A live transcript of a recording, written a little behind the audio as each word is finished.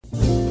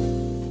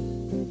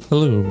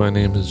Hello, my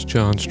name is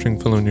John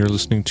Stringfellow, and you're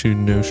listening to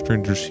No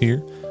Strangers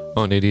Here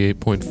on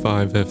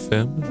 88.5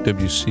 FM,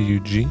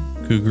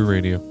 WCUG, Cougar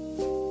Radio.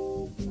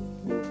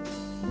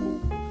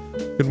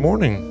 Good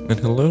morning, and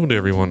hello to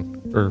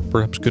everyone, or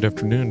perhaps good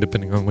afternoon,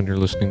 depending on when you're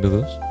listening to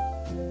this.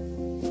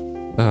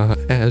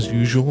 As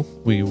usual,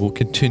 we will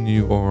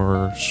continue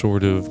our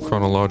sort of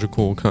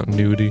chronological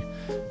continuity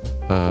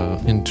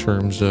in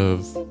terms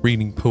of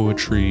reading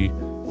poetry,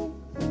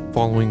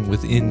 following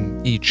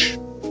within each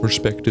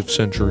respective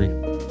century.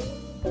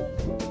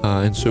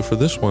 And so for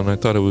this one, I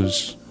thought it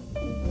was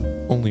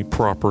only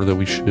proper that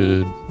we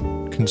should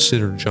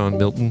consider John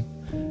Milton.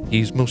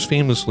 He's most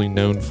famously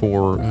known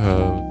for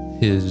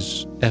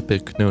his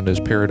epic known as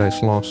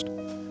Paradise Lost.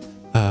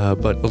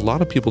 But a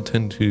lot of people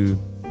tend to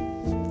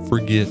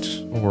forget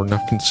or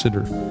not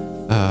consider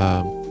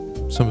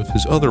some of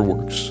his other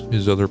works,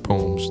 his other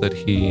poems that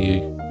he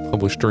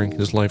published during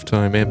his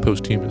lifetime and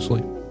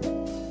posthumously.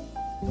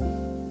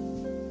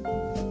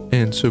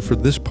 And so for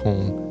this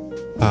poem,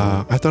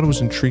 I thought it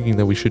was intriguing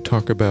that we should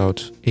talk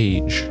about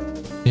age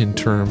in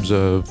terms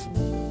of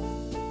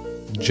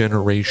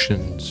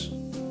generations.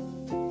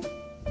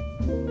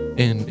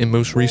 And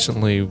most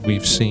recently,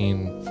 we've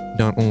seen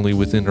not only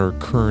within our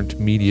current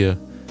media,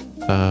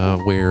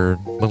 where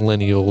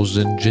millennials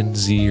and Gen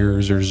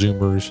Zers or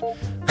Zoomers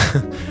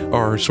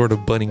are sort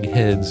of butting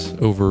heads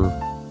over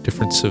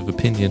difference of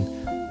opinion,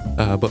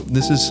 but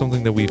this is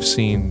something that we've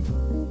seen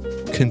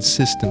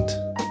consistent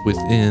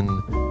within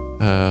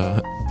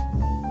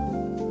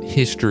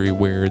history,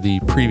 where the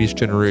previous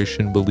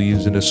generation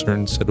believes in a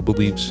certain set of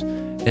beliefs,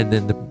 and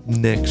then the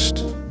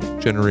next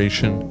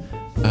generation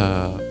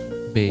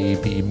may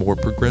be more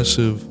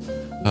progressive,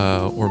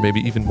 or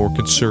maybe even more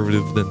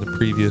conservative than the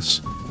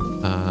previous,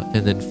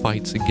 and then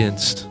fights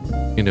against,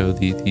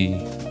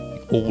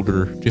 the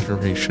older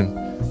generation.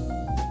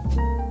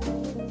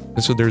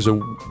 And so there's a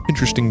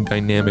interesting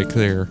dynamic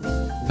there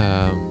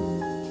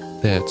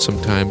that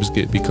sometimes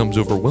becomes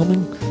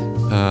overwhelming,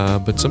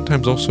 but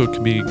sometimes also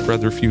can be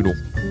rather futile.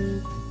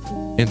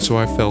 And so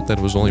I felt that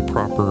it was only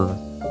proper,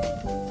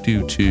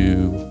 due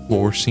to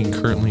what we're seeing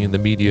currently in the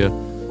media,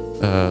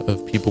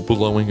 of people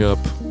blowing up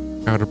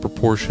out of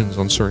proportions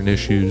on certain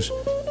issues,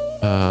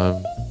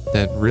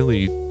 that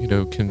really,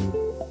 can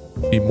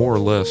be more or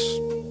less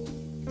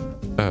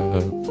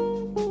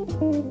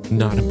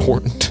not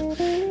important,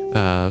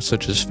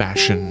 such as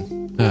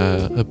fashion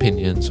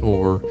opinions,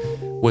 or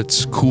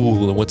what's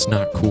cool and what's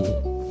not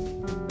cool.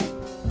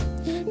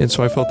 And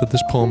so I felt that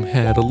this poem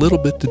had a little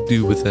bit to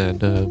do with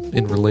that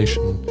in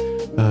relation,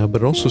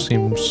 but it also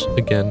seems,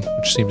 again,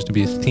 which seems to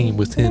be a theme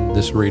within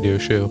this radio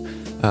show,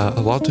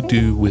 a lot to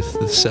do with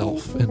the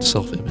self and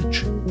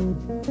self-image.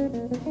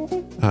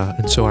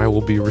 And so I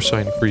will be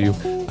reciting for you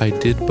I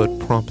Did But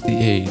Prompt the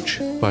Age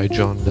by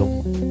John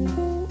Milton.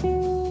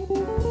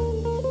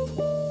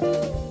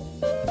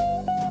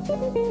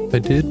 I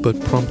did but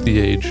prompt the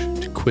age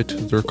to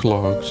quit their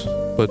clogs,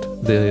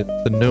 but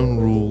the known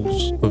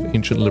rules of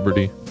ancient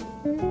liberty,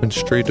 when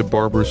straight a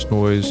barbarous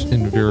noise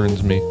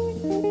environs me,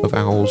 of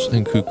owls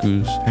and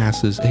cuckoos,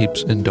 asses,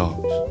 apes, and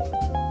dogs.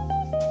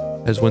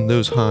 As when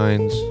those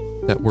hinds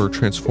that were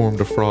transformed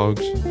to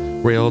frogs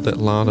railed at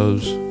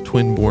Lano's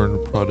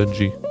twin-born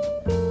prodigy,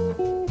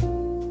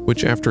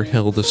 which after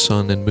held the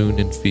sun and moon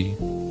in fee.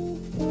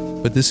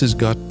 But this is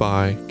got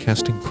by,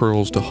 casting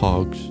pearls to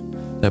hogs,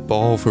 that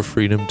bawl for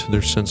freedom to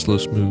their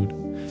senseless mood,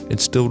 and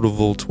still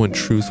revolt when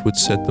truth would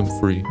set them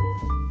free.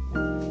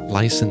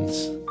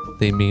 License,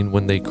 they mean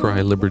when they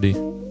cry liberty.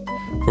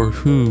 For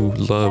who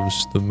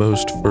loves the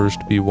most first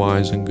be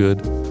wise and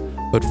good,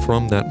 but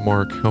from that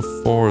mark how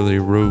far they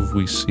rove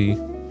we see,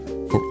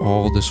 for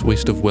all this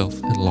waste of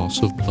wealth and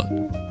loss of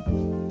blood.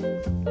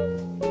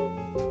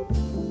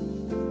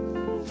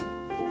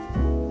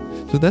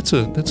 So that's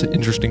an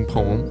interesting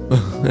poem,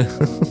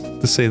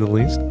 to say the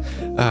least.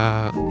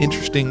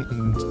 Interesting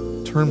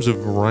in terms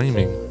of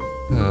rhyming,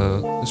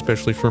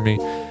 especially for me.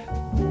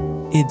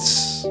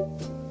 It's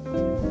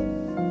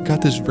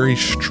got this very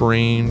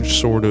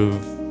strange sort of,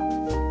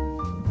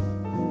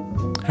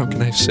 how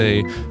can I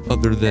say,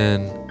 other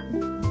than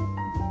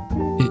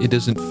it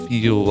doesn't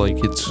feel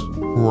like it's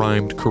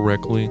rhymed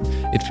correctly.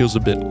 It feels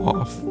a bit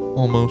off,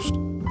 almost.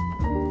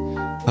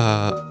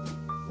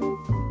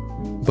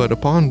 But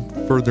upon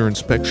further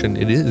inspection,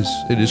 it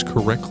is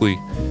correctly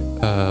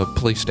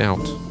placed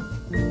out.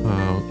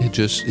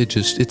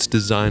 It's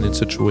designed in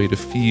such a way to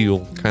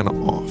feel kind of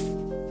off,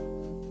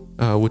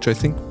 which I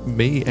think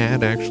may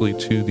add actually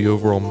to the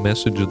overall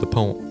message of the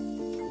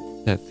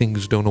poem, that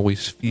things don't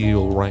always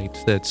feel right,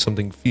 that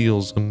something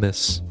feels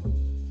amiss.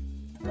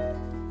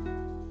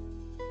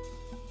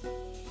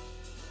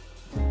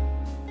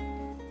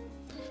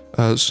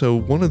 So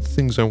one of the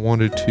things I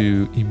wanted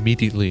to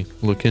immediately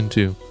look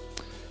into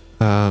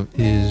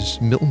is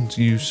Milton's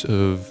use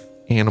of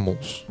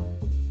animals,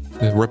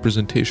 the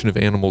representation of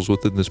animals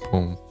within this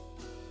poem.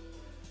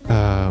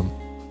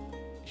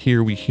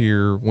 Here we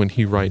hear when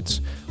he writes,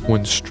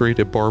 when straight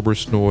a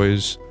barbarous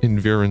noise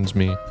environs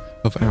me,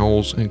 of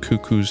owls and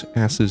cuckoos,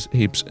 asses,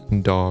 apes,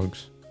 and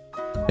dogs.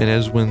 and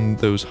as when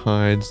those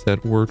hides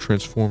that were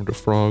transformed to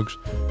frogs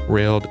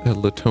railed at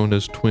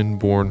Latona's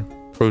twin-born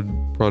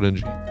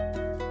prodigy.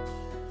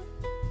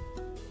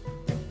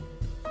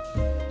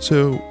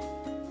 So,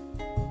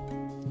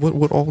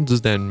 what all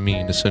does that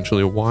mean,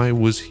 essentially? Why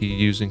was he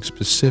using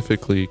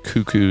specifically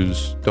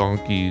cuckoos,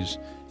 donkeys,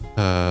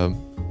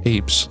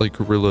 apes like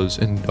gorillas,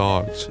 and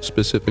dogs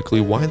specifically?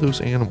 Why those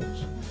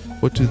animals?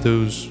 What do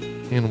those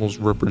animals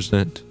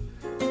represent?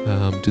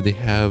 Do they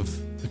have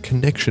a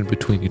connection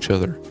between each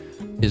other?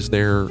 Is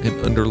there an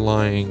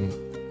underlying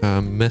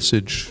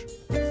message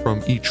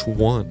from each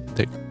one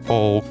that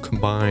all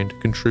combined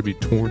contribute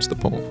towards the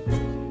poem?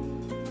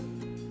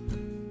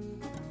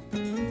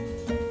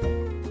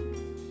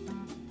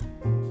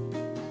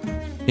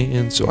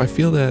 And so I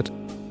feel that,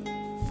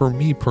 for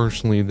me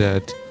personally,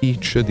 that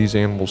each of these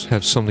animals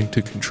have something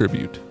to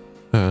contribute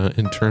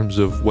in terms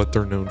of what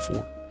they're known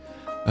for.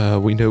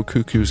 We know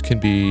cuckoos can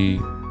be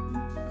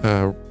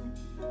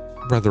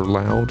rather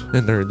loud,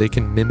 and they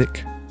can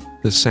mimic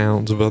the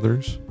sounds of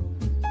others.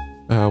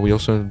 We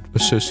also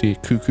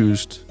associate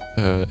cuckoos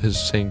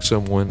as saying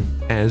someone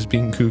as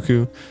being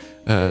cuckoo,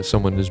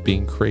 someone as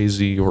being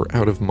crazy or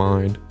out of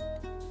mind.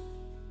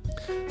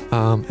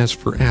 As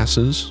for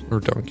asses, or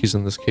donkeys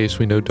in this case,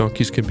 we know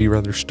donkeys can be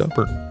rather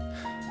stubborn,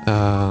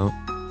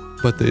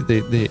 but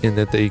they in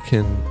that they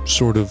can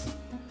sort of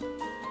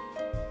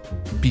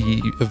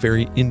be a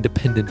very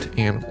independent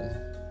animal.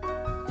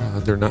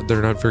 They're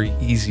not very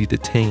easy to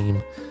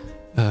tame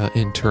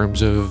in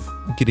terms of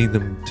getting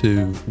them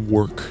to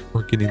work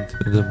or getting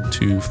them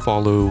to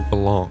follow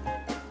along.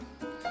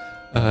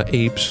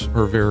 Apes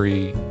are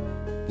very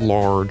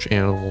large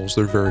animals.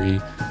 They're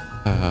very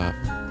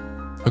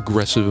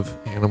aggressive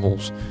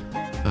animals.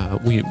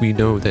 We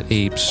know that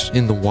apes,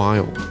 in the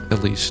wild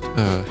at least,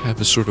 have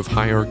a sort of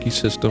hierarchy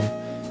system.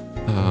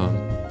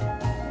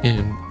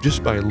 And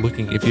just by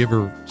looking, if you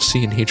ever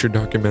see a nature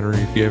documentary,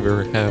 if you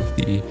ever have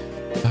the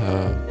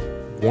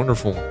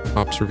wonderful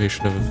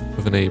observation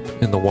of an ape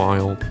in the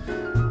wild,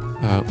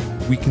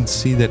 we can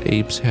see that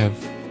apes have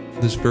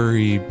this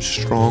very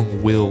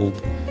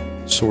strong-willed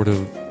sort of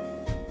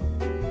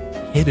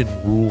hidden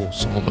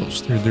rules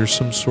almost. There's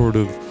some sort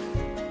of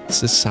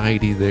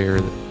society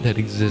there that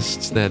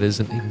exists that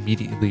isn't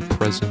immediately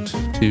present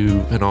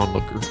to an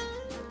onlooker.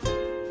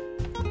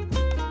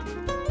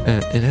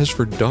 And as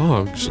for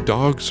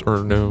dogs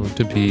are known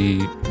to be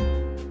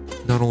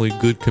not only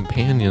good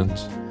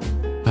companions,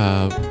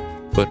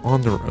 but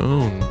on their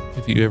own.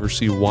 If you ever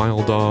see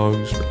wild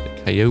dogs,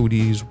 like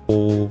coyotes,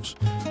 wolves,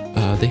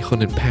 they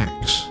hunt in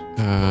packs,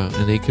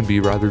 and they can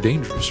be rather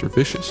dangerous or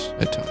vicious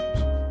at times.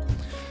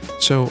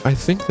 So I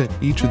think that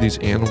each of these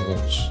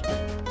animals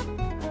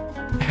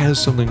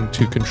has something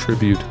to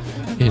contribute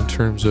in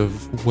terms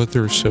of what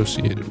they're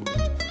associated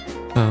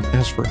with.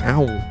 As for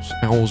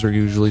owls are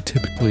usually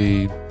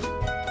typically,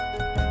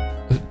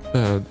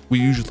 we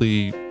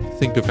usually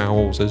think of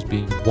owls as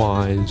being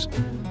wise,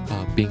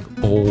 being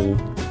old,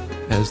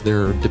 as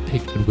they're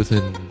depicted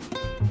within,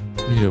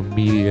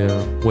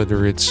 media,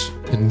 whether it's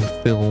in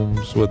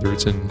films, whether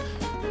it's in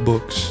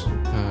books.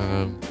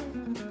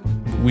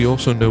 We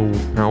also know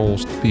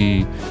owls to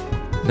be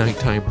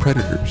nighttime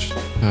predators.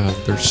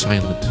 They're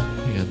silent,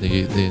 and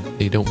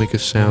they don't make a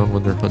sound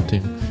when they're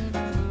hunting.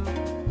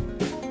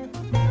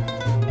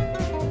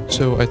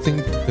 So I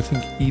think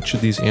each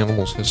of these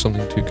animals has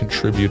something to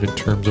contribute in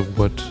terms of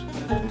what,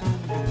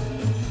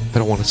 I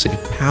don't want to say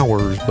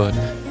powers, but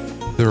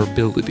their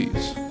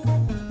abilities.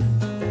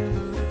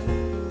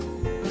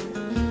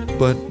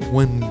 But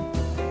when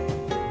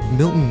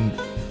Milton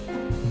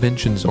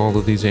mentions all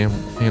of these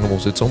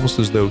animals, it's almost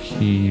as though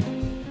he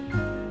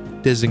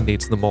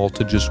designates them all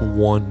to just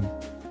one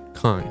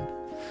kind.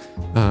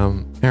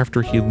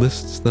 After he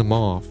lists them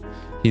off,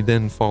 he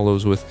then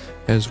follows with,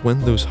 as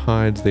when those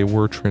hides they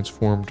were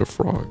transformed to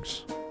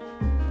frogs.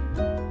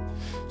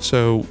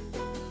 So,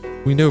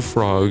 we know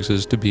frogs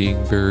as to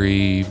being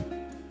very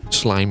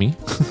slimy,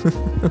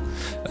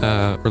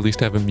 or at least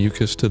have a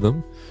mucus to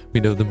them. We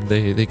know them,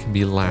 they can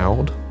be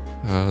loud,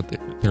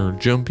 they're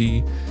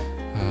jumpy,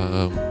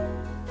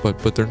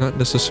 but they're not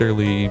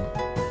necessarily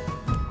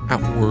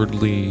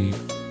outwardly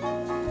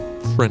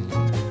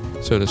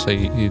friendly, so to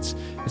say. It's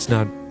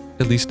not,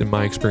 at least in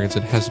my experience,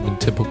 it hasn't been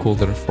typical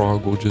that a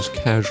frog will just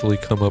casually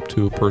come up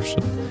to a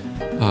person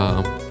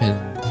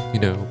and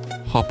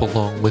hop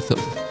along with them.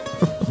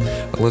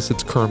 Unless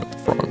it's Kermit the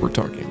Frog we're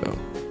talking about.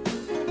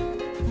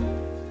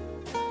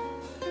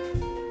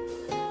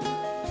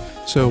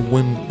 So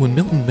when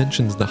Milton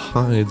mentions the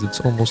hides,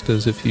 it's almost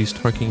as if he's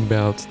talking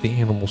about the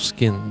animal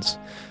skins,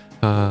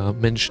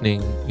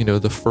 mentioning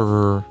the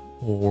fur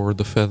or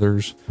the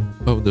feathers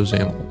of those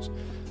animals.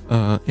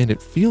 And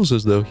it feels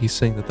as though he's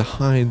saying that the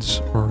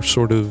hides are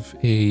sort of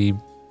a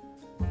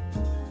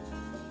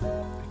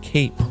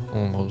cape,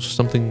 almost,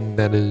 something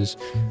that is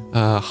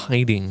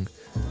hiding,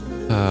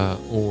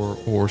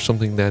 or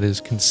something that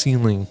is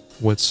concealing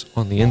what's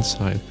on the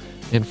inside.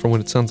 And from what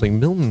it sounds like,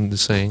 Milton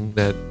is saying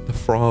that the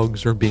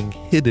frogs are being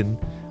hidden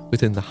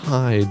within the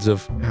hides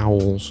of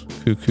owls,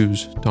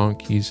 cuckoos,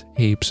 donkeys,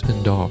 apes,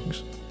 and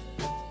dogs.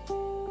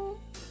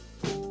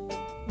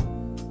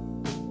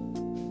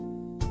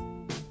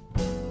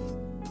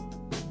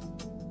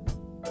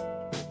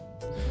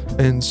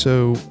 And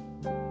so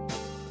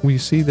we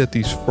see that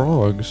these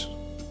frogs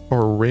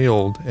are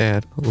railed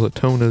at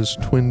Latona's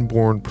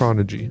twin-born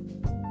prodigy.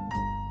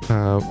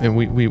 And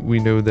we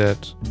know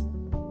that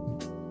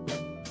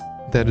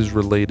that is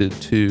related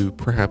to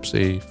perhaps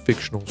a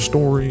fictional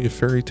story, a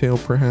fairy tale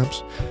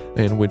perhaps,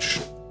 in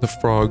which the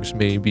frogs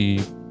may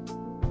be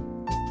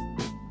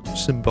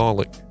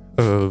symbolic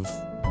of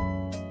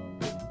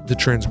the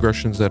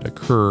transgressions that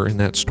occur in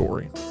that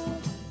story.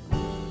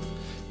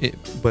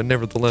 But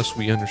nevertheless,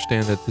 we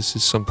understand that this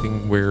is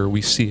something where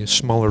we see a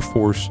smaller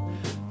force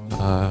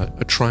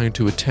trying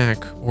to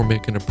attack or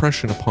make an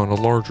impression upon a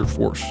larger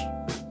force.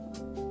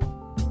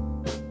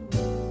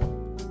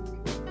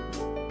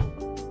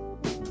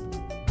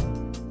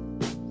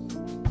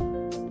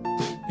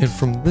 And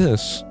from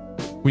this,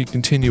 we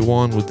continue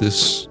on with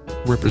this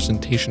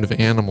representation of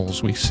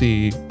animals. We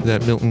see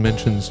that Milton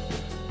mentions,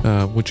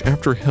 which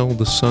after held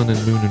the sun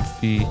and moon and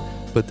fee,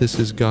 but this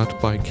is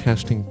got by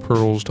casting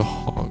pearls to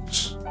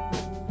hogs.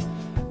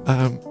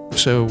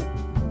 So,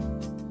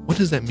 what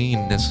does that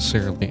mean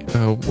necessarily?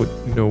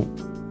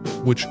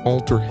 Which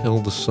altar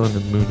held the sun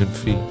and moon and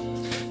fee?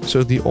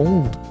 So the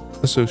old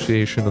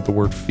association of the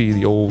word fee,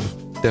 the old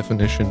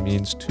definition,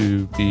 means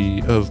to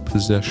be of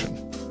possession.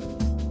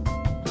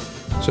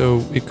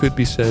 So it could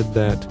be said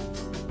that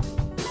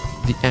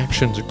the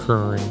actions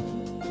occurring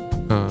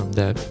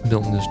that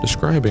Milton is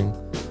describing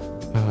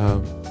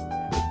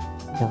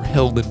are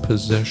held in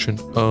possession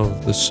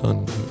of the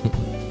sun and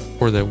moon,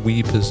 or that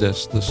we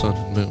possess the sun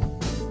and moon.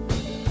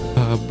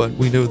 But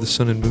we know the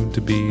sun and moon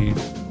to be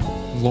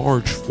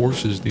large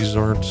forces. These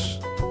aren't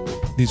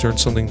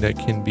something that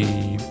can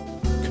be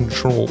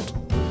controlled.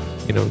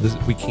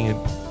 We can't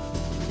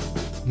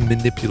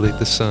manipulate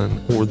the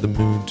sun or the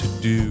moon to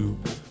do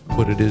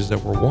what it is that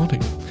we're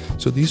wanting.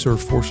 So these are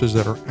forces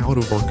that are out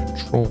of our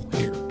control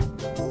here.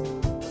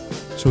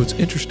 So it's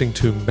interesting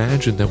to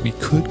imagine that we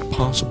could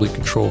possibly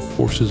control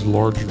forces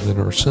larger than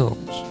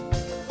ourselves.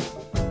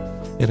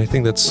 And I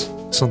think that's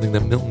something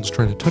that Milton's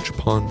trying to touch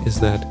upon, is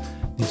that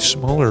the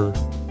smaller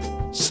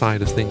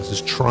side of things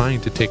is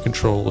trying to take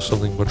control of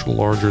something much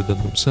larger than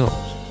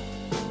themselves.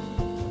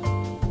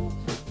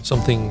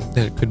 Something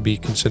that could be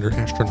considered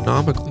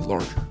astronomically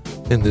larger,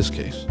 in this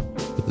case,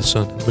 with the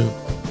sun and moon.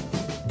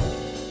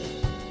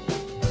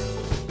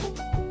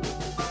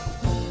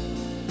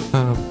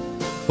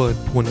 But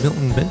when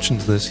Milton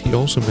mentions this, he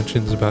also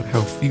mentions about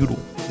how futile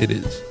it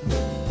is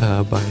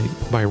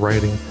by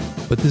writing,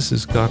 but this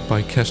is got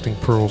by casting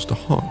pearls to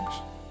hogs.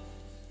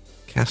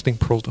 Casting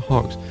pearls to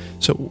hogs.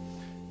 So,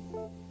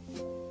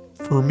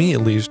 for me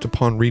at least,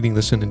 upon reading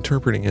this and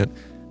interpreting it,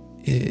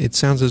 it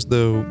sounds as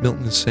though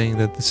Milton is saying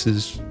that this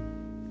is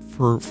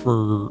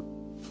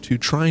to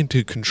trying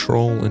to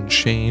control and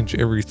change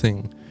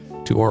everything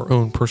to our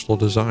own personal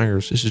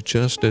desires is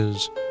just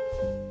as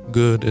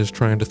good as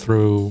trying to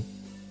throw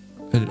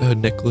a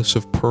necklace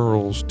of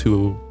pearls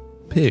to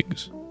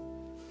pigs.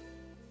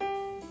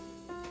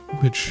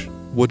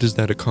 What does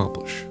that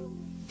accomplish?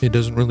 It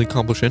doesn't really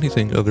accomplish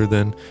anything other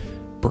than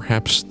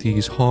perhaps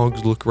these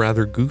hogs look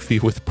rather goofy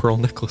with pearl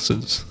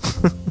necklaces.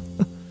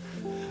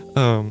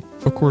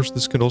 Of course,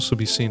 this could also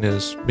be seen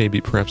as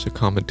maybe perhaps a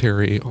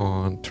commentary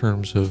on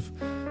terms of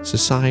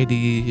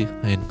society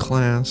and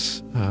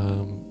class.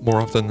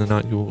 More often than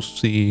not, you will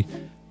see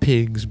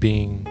pigs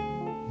being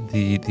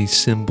the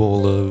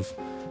symbol of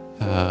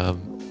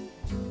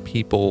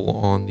people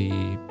on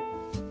the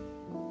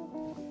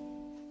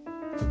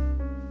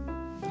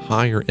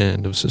higher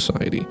end of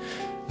society.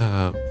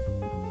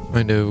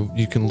 I know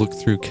you can look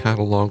through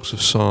catalogs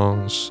of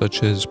songs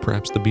such as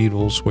perhaps the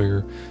Beatles,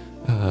 where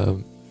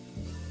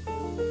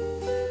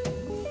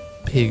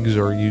pigs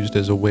are used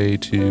as a way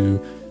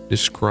to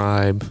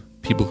describe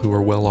people who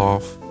are well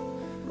off.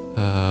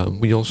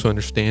 We also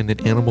understand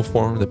in Animal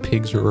Farm that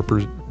pigs are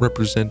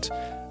represent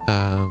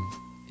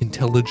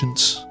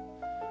intelligence,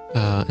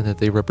 and that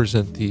they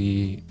represent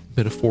the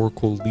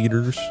metaphorical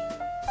leaders,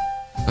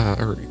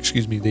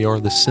 they are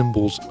the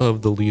symbols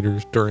of the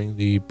leaders during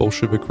the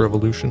Bolshevik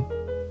Revolution.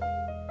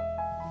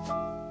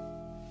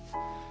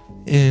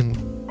 And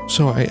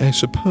so I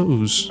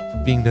suppose,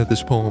 being that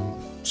this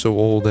poem so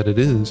old that it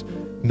is,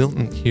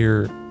 Milton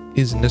here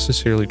isn't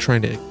necessarily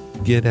trying to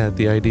get at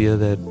the idea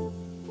that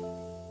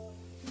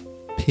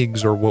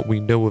pigs are what we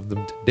know of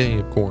them today,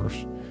 of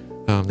course.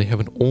 They have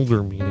an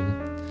older meaning,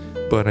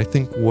 but I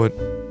think what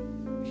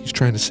he's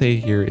trying to say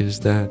here is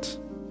that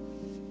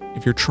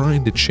if you're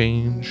trying to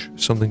change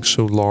something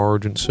so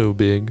large and so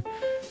big,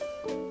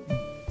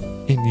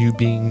 and you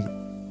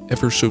being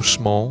ever so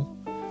small,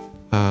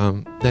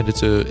 that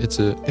it's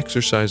a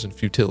exercise in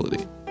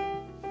futility.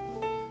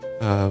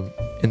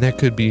 And that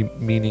could be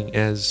meaning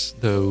as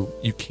though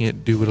you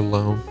can't do it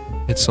alone.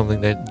 It's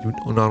something that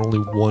not only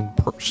one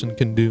person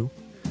can do,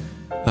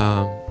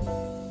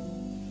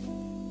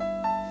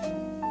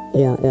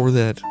 or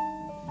that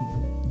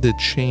the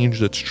change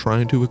that's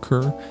trying to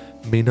occur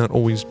may not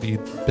always be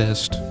the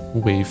best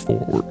way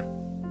forward.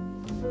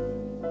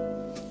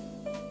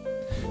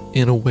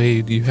 In a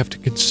way, you have to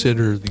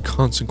consider the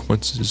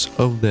consequences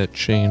of that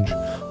change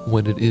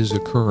when it is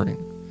occurring.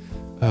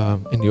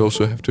 And you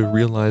also have to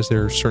realize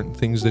there are certain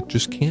things that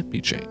just can't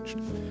be changed.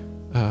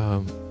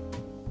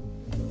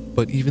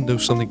 But even though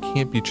something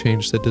can't be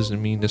changed, that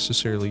doesn't mean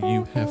necessarily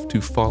you have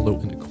to follow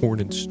in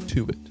accordance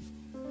to it.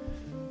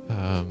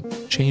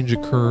 Change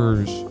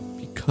occurs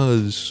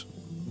because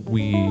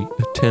we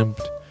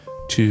attempt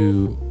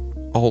to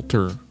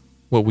alter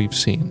what we've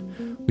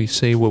seen. We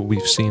say what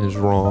we've seen is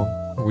wrong,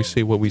 or we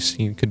say what we've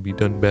seen could be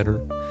done better,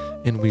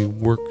 and we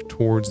work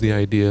towards the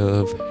idea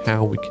of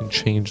how we can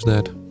change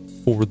that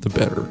for the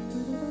better.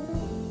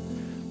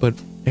 But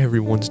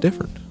everyone's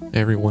different.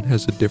 Everyone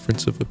has a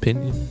difference of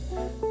opinion.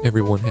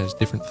 Everyone has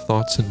different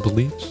thoughts and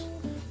beliefs.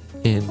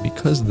 And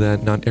because of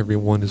that, not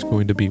everyone is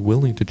going to be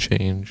willing to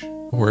change,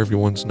 or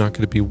everyone's not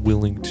going to be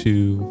willing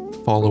to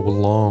follow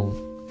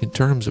along in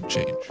terms of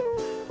change.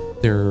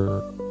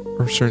 There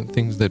are certain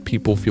things that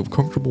people feel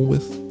comfortable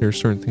with. There are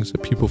certain things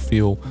that people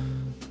feel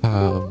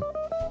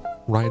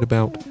right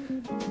about.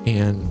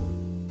 And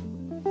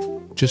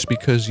just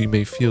because you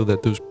may feel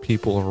that those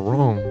people are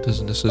wrong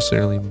doesn't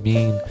necessarily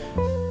mean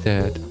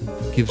that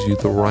it gives you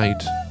the right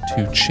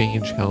to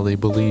change how they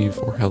believe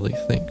or how they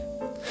think.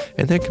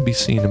 And that can be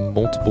seen in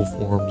multiple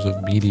forms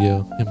of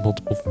media, in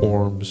multiple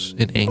forms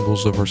and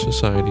angles of our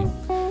society.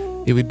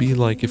 It would be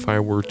like if I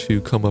were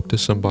to come up to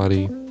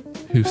somebody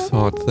who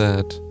thought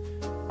that,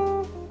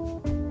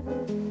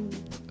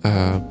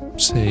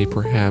 say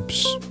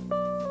perhaps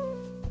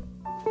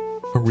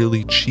a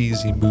really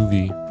cheesy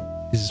movie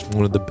is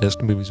one of the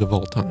best movies of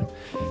all time.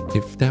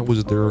 If that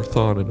was their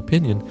thought and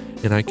opinion,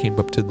 and I came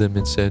up to them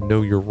and said,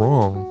 no, you're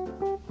wrong,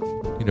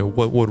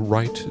 what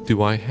right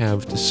do I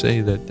have to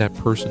say that that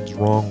person's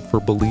wrong for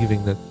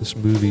believing that this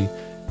movie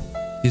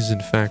is in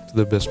fact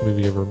the best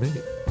movie ever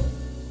made?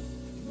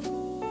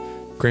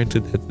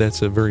 Granted that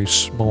that's a very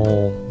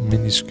small,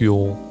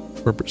 minuscule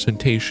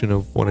representation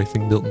of what I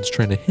think Milton's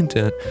trying to hint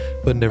at,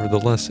 but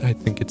nevertheless, I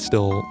think it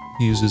still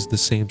uses the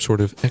same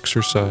sort of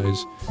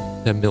exercise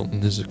that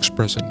Milton is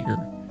expressing here.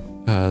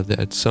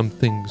 That some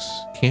things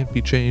can't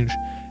be changed,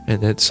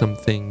 and that some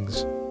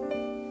things,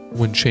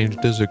 when change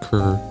does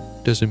occur,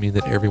 doesn't mean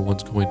that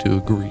everyone's going to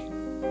agree.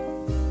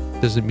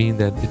 Doesn't mean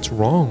that it's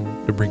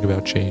wrong to bring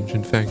about change.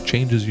 In fact,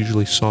 change is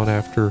usually sought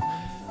after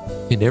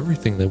in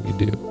everything that we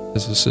do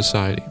as a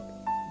society.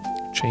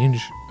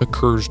 Change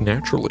occurs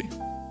naturally,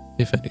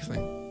 if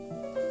anything.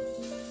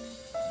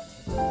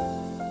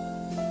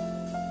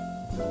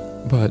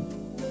 But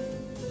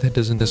that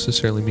doesn't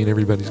necessarily mean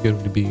everybody's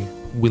going to be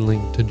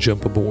willing to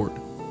jump aboard.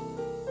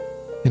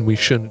 And we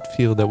shouldn't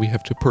feel that we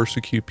have to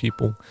persecute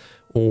people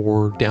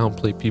or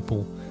downplay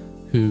people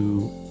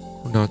who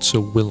are not so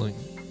willing,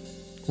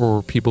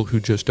 or people who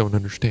just don't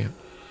understand.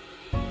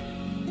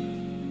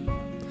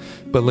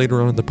 But later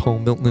on in the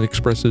poem, Milton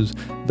expresses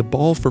the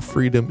bawl for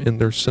freedom in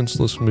their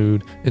senseless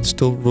mood, and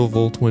still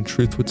revolt when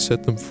truth would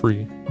set them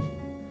free.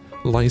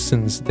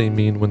 License they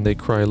mean when they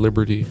cry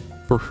liberty,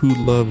 for who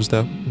loves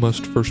that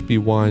must first be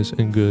wise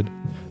and good.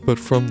 But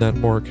from that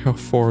mark how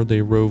far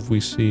they rove we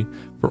see,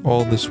 for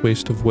all this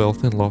waste of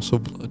wealth and loss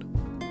of blood.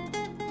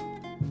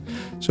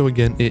 So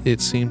again,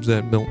 it seems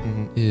that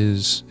Milton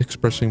is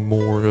expressing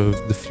more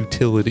of the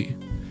futility.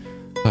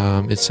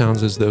 It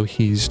sounds as though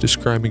he's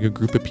describing a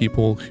group of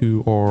people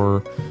who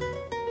are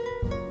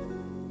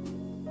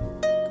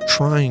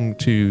trying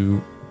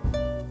to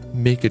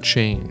make a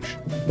change,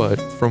 but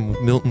from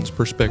Milton's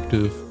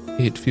perspective,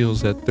 it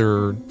feels that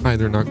they're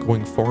either not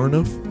going far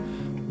enough,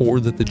 or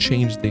that the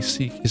change they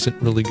seek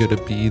isn't really going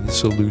to be the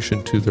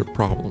solution to their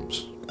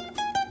problems.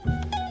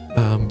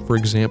 For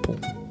example,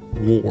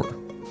 war.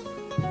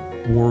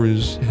 War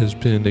has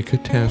been a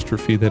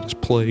catastrophe that has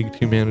plagued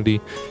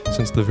humanity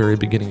since the very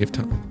beginning of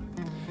time.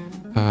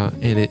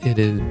 And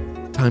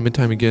it time and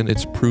time again,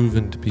 it's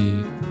proven to be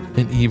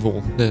an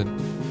evil that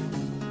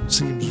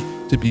seems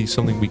to be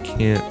something we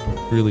can't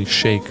really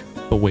shake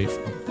away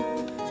from.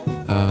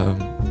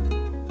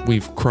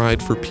 We've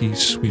cried for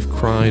peace, we've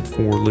cried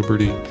for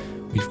liberty,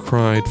 we've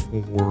cried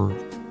for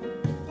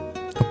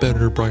a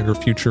better, brighter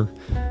future,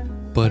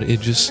 but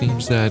it just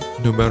seems that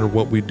no matter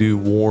what we do,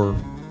 war,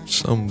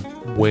 some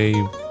way,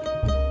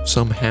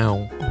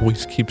 somehow,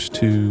 always keeps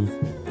to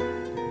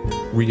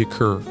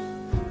reoccur.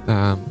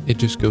 It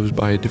just goes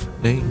by a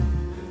different name,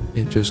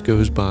 it just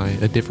goes by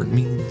a different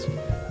means,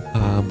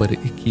 but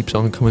it keeps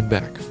on coming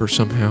back for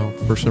some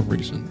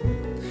reason.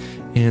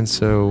 And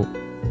so,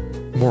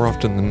 more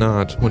often than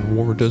not, when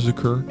war does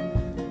occur,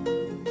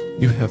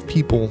 you have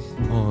people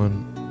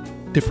on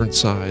different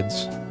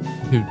sides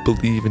who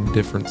believe in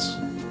difference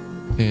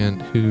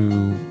and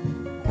who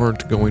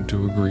aren't going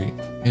to agree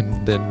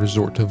and then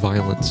resort to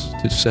violence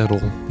to settle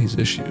these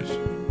issues.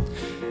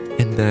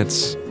 And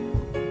that's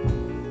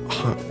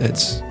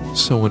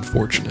so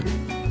unfortunate.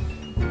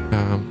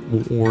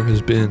 War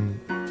has been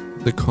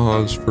the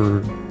cause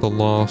for the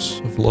loss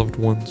of loved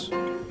ones.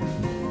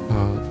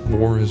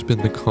 War has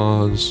been the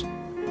cause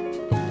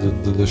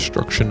of the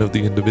destruction of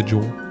the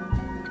individual.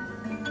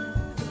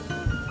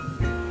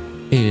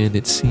 And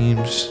it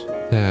seems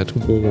that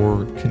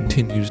war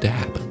continues to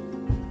happen.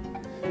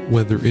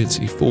 Whether it's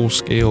a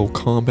full-scale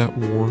combat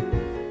war,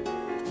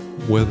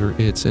 whether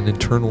it's an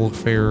internal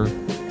affair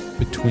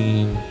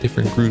between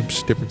different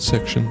groups, different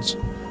sections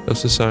of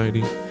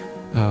society,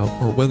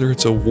 or whether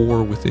it's a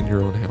war within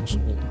your own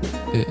household.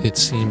 It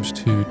seems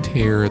to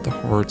tear at the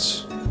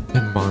hearts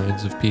and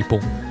minds of people,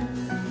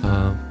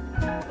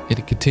 and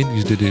it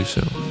continues to do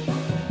so.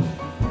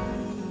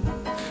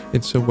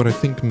 And so what I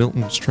think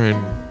Milton's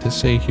trying to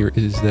say here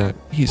is that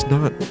he's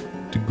not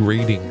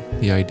degrading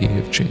the idea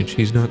of change.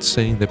 He's not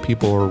saying that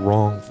people are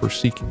wrong for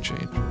seeking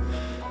change.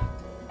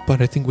 But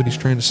I think what he's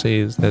trying to say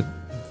is that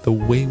the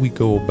way we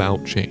go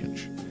about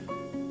change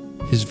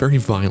is very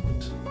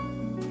violent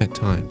at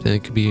times, and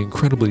it can be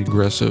incredibly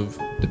aggressive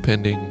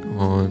depending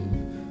on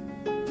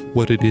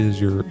what it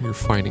is you're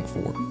fighting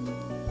for.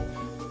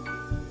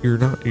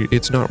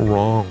 It's not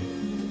wrong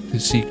to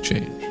seek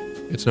change.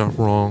 It's not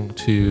wrong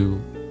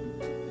to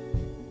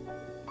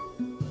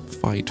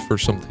fight for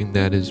something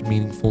that is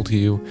meaningful to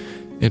you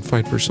and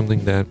fight for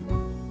something that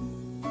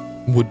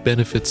would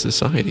benefit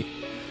society.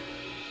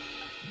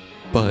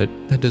 But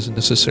that doesn't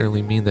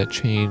necessarily mean that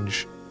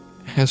change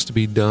has to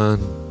be done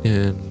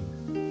in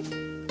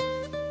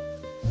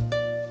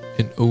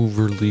an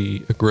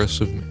overly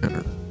aggressive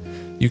manner.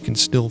 You can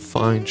still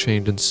find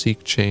change and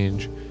seek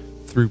change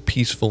through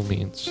peaceful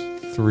means,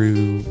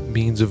 through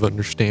means of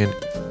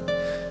understanding.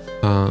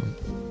 And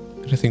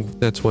I think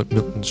that's what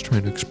Milton's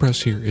trying to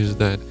express here, is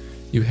that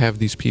you have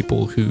these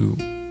people who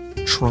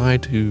try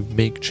to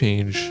make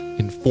change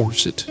and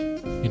force it.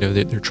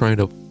 They're trying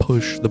to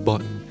push the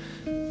button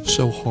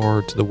so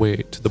hard to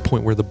the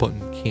point where the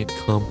button can't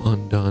come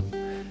undone.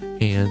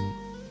 And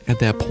at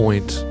that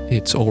point,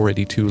 it's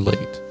already too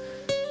late.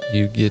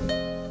 You get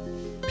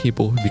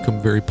people who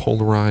become very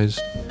polarized,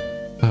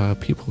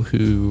 people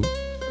who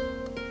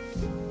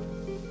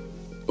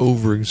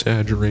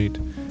over-exaggerate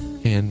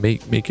and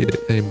make it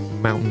a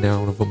mountain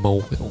out of a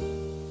molehill.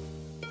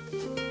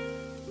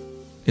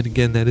 And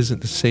again, that isn't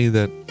to say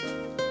that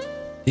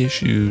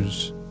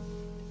issues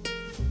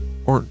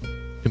aren't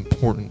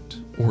important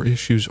or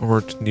issues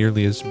aren't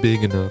nearly as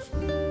big enough.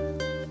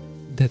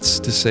 That's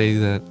to say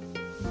that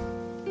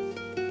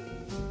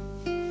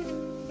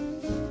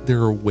there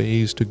are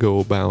ways to go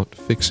about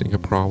fixing a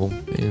problem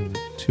and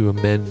to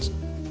amend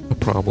a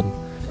problem,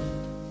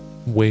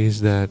 ways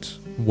that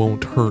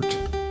won't hurt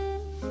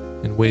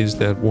and ways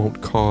that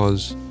won't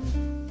cause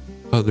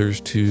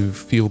others to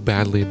feel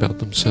badly about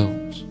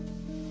themselves.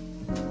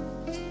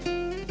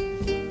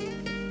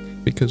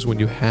 Because when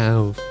you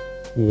have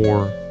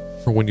war,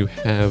 or when you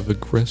have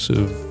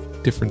aggressive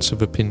difference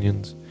of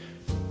opinions,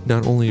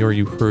 not only are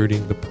you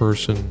hurting the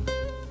person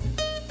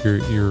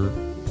you're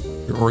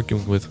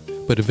arguing with,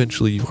 but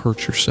eventually you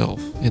hurt yourself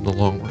in the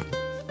long run.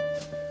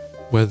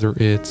 Whether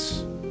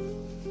it's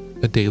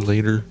a day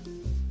later,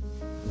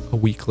 a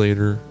week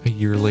later, a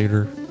year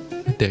later,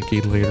 a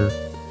decade later,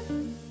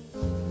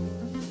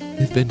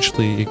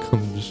 eventually it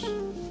comes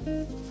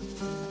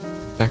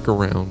back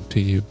around to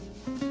you.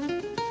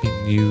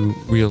 And you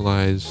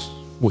realize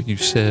what you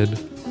said,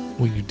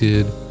 what you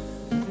did,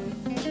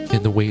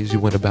 and the ways you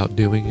went about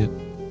doing it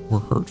were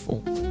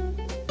hurtful.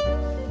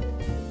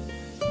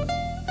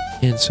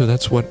 And so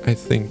that's what I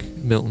think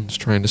Milton's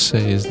trying to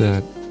say, is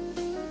that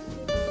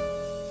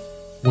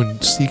when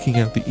seeking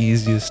out the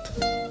easiest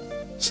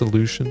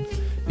solution,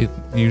 it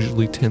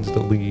usually tends to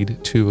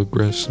lead to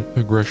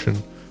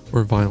aggression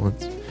or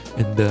violence.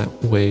 And that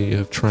way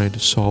of trying to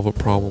solve a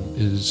problem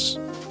is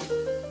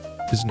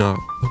not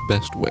the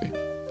best way.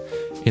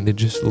 And it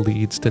just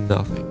leads to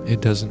nothing.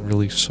 It doesn't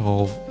really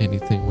solve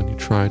anything when you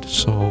try to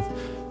solve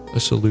a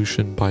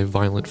solution by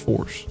violent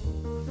force.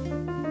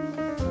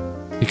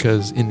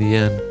 Because in the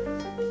end,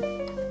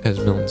 as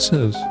Milton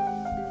says,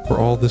 for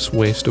all this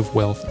waste of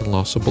wealth and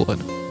loss of blood,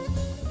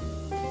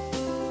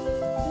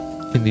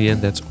 in the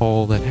end, that's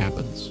all that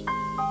happens.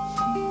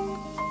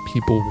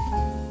 People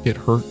get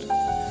hurt,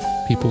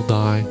 people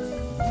die,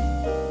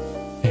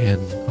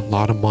 and a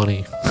lot of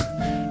money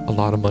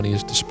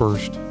is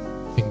dispersed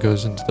and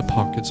goes into the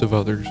pockets of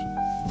others.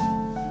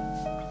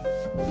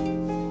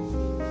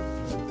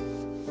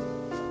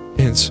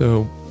 And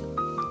so,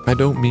 I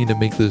don't mean to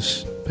make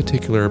this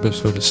particular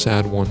episode a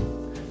sad one,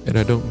 and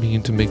I don't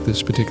mean to make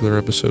this particular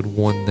episode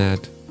one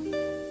that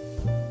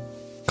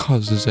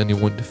causes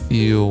anyone to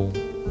feel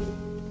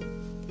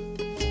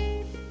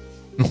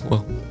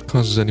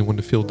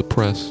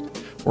depressed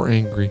or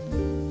angry.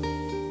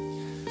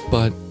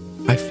 But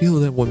I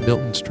feel that what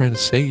Milton's trying to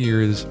say here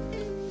is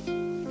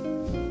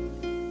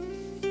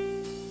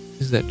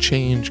that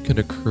change can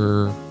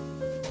occur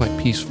by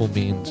peaceful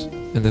means,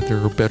 and that there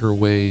are better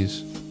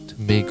ways to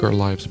make our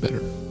lives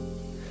better.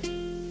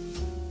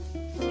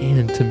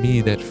 And to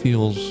me, that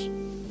feels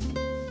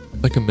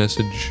like a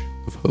message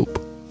of hope.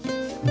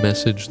 A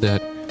message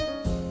that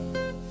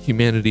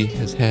humanity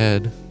has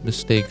had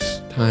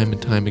mistakes time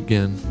and time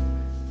again.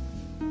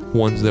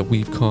 Ones that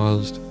we've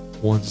caused,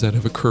 ones that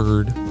have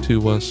occurred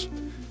to us.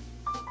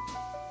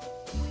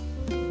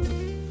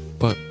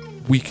 But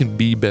we can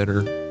be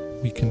better,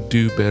 we can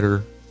do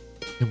better,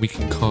 and we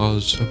can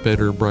cause a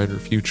better, brighter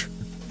future.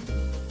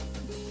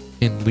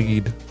 And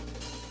lead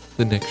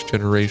the next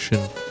generation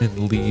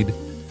and lead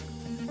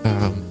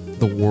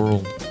the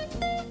world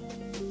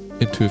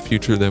into a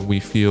future that we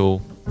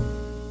feel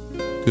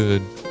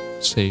good,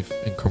 safe,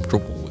 and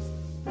comfortable with.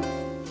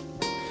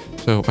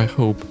 So I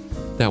hope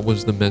that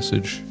was the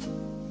message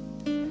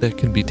that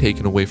can be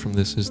taken away from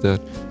this, is that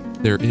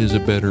there is a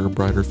better,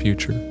 brighter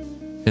future,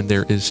 and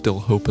there is still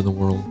hope in the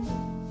world,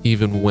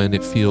 even when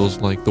it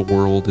feels like the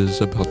world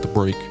is about to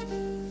break,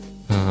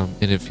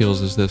 and it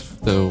feels as if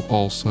though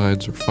all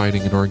sides are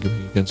fighting and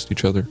arguing against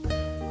each other.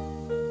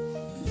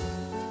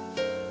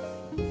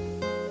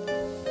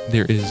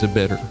 There is a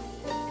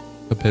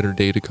better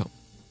day to come.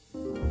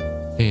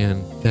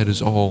 And that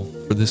is all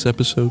for this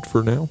episode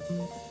for now.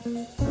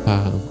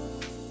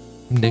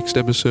 Next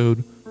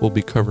episode, we'll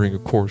be covering,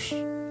 of course,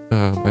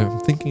 I'm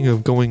thinking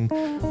of going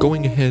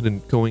ahead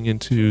and going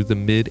into the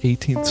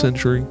mid-18th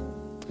century,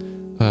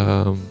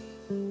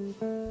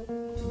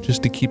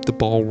 just to keep the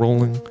ball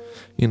rolling,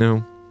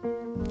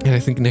 And I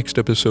think next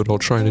episode I'll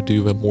try to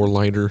do a more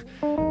lighter,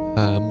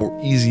 more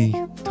easy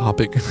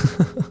topic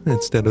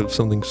instead of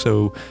something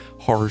so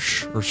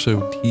harsh or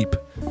so deep,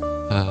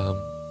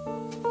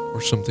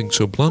 or something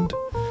so blunt.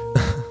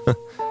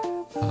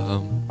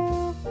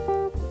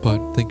 But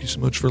thank you so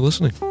much for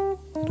listening,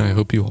 and I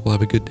hope you all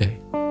have a good day.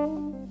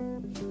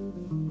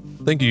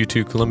 Thank you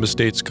to Columbus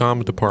State's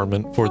Comm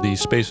Department for the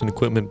space and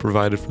equipment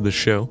provided for this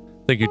show.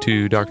 Thank you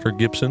to Dr.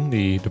 Gibson,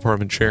 the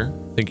department chair.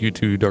 Thank you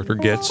to Dr.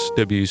 Getz,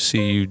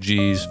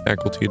 WCUG's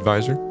faculty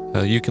advisor.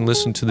 You can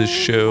listen to this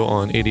show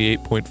on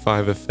 88.5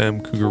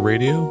 FM Cougar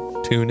Radio,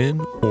 TuneIn,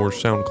 or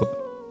SoundCloud.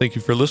 Thank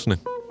you for listening.